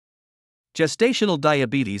Gestational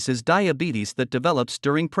diabetes is diabetes that develops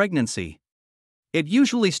during pregnancy. It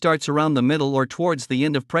usually starts around the middle or towards the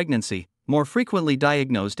end of pregnancy, more frequently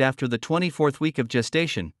diagnosed after the 24th week of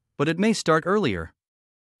gestation, but it may start earlier.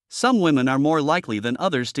 Some women are more likely than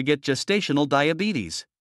others to get gestational diabetes.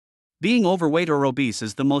 Being overweight or obese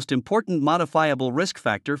is the most important modifiable risk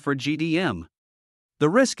factor for GDM. The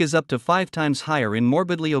risk is up to 5 times higher in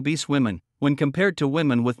morbidly obese women when compared to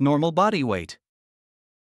women with normal body weight.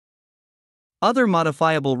 Other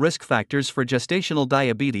modifiable risk factors for gestational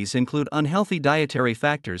diabetes include unhealthy dietary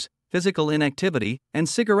factors, physical inactivity, and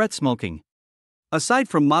cigarette smoking. Aside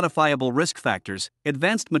from modifiable risk factors,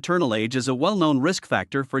 advanced maternal age is a well-known risk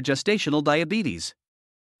factor for gestational diabetes.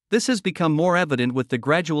 This has become more evident with the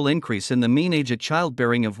gradual increase in the mean age at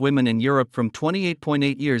childbearing of women in Europe from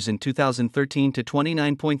 28.8 years in 2013 to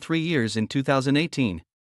 29.3 years in 2018.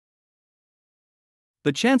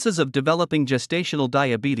 The chances of developing gestational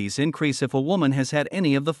diabetes increase if a woman has had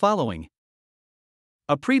any of the following: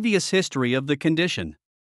 a previous history of the condition,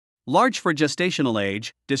 large for gestational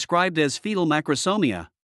age, described as fetal macrosomia,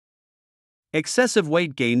 excessive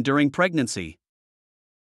weight gain during pregnancy,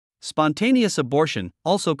 spontaneous abortion,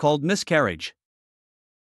 also called miscarriage,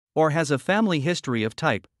 or has a family history of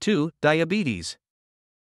type 2 diabetes.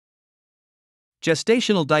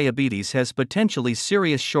 Gestational diabetes has potentially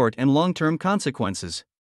serious short and long-term consequences.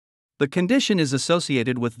 The condition is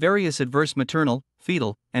associated with various adverse maternal,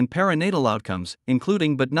 fetal, and perinatal outcomes,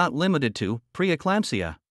 including but not limited to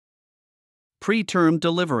preeclampsia, preterm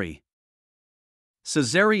delivery,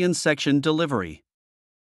 cesarean section delivery,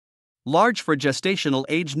 large for gestational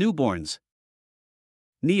age newborns,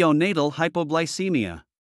 neonatal hypoglycemia,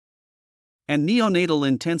 and neonatal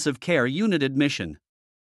intensive care unit admission.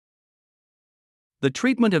 The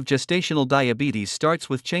treatment of gestational diabetes starts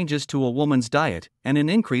with changes to a woman's diet and an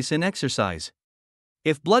increase in exercise.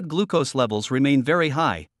 If blood glucose levels remain very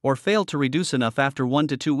high or fail to reduce enough after 1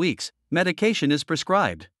 to 2 weeks, medication is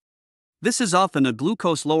prescribed. This is often a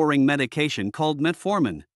glucose-lowering medication called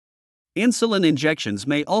metformin. Insulin injections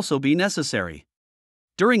may also be necessary.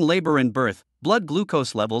 During labor and birth, blood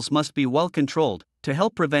glucose levels must be well controlled to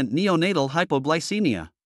help prevent neonatal hypoglycemia.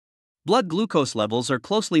 Blood glucose levels are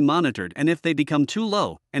closely monitored, and if they become too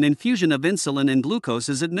low, an infusion of insulin and glucose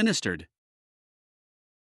is administered.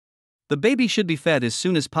 The baby should be fed as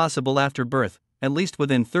soon as possible after birth, at least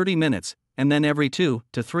within 30 minutes, and then every 2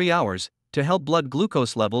 to 3 hours, to help blood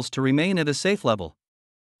glucose levels to remain at a safe level.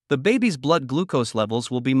 The baby's blood glucose levels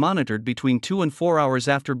will be monitored between 2 and 4 hours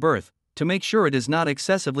after birth to make sure it is not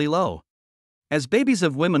excessively low. As babies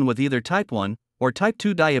of women with either type 1 or type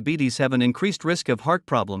 2 diabetes have an increased risk of heart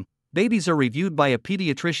problem, babies are reviewed by a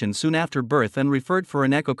pediatrician soon after birth and referred for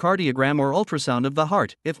an echocardiogram or ultrasound of the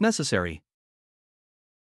heart, if necessary.